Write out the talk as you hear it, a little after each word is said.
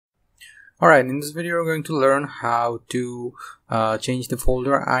Alright, in this video we're going to learn how to change the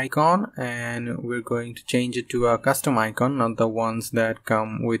folder icon, and we're going to change it to a custom icon, not the ones that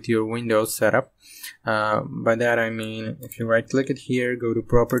come with your Windows setup. By that I mean, if you right click it here, go to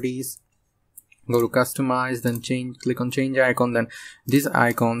properties, go to customize, then click on change icon. Then these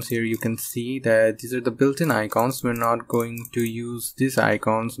icons here, you can see that these are the built-in icons. We're not going to use these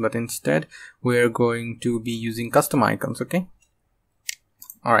icons, but instead we're going to be using custom icons. Okay,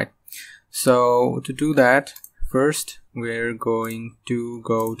 alright. So to do that, first we're going to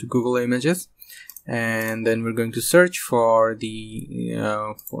go to Google Images, and then we're going to search for the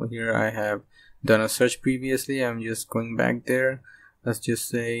for here I have done a search previously. I'm just going back there. Let's just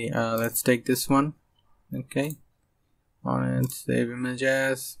say let's take this one. Okay, on it, save image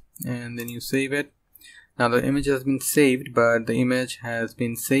as, and then you save it. Now the image has been saved, but the image has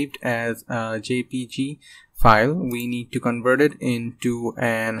been saved as a JPG file. We need to convert it into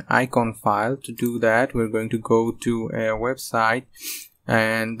an icon file. To do that, we're going to go to a website,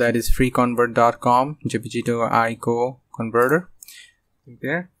 and that is freeconvert.com, JPG to icon converter.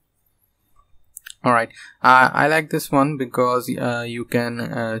 There. Alright, I like this one because you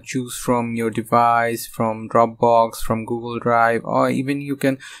can choose from your device, from Dropbox, from Google Drive, or even you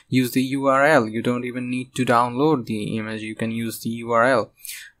can use the URL. You don't even need to download the image, you can use the URL.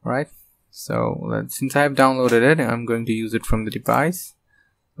 Right, so since I've downloaded it, I'm going to use it from the device.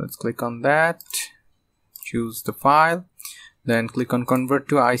 Let's click on that, choose the file, then click on convert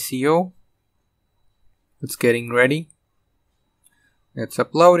to ICO. It's getting ready, it's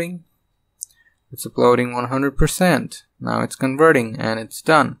uploading. It's uploading 100%. Now it's converting and it's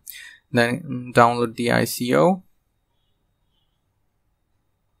done. Then download the ICO.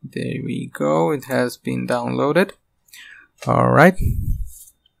 There we go. It has been downloaded. Alright.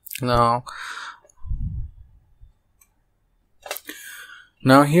 Now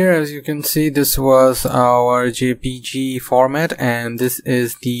here, as you can see, this was our JPG format, and this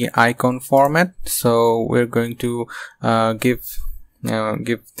is the icon format. So we're going to give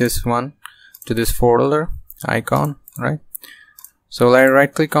this one to this folder icon, right? So I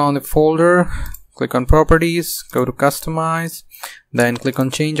right click on the folder, click on properties, go to customize, then click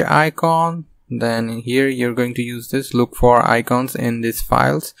on change icon. Then here you're going to use this, look for icons in these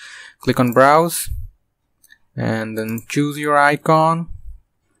files, click on browse, and then choose your icon,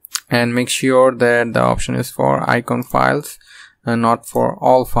 and make sure that the option is for icon files and not for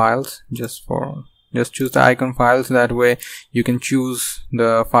all files. Just choose the icon files. That way you can choose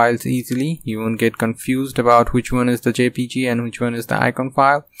the files easily. You won't get confused about which one is the JPG and which one is the icon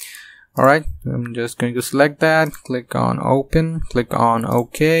file. Alright, I'm just going to select that, click on open, click on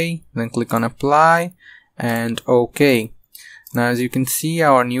OK, then click on apply and OK. Now as you can see,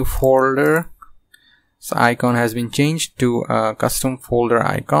 our new folder icon has been changed to a custom folder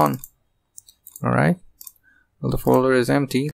icon. Alright, well, the folder is empty.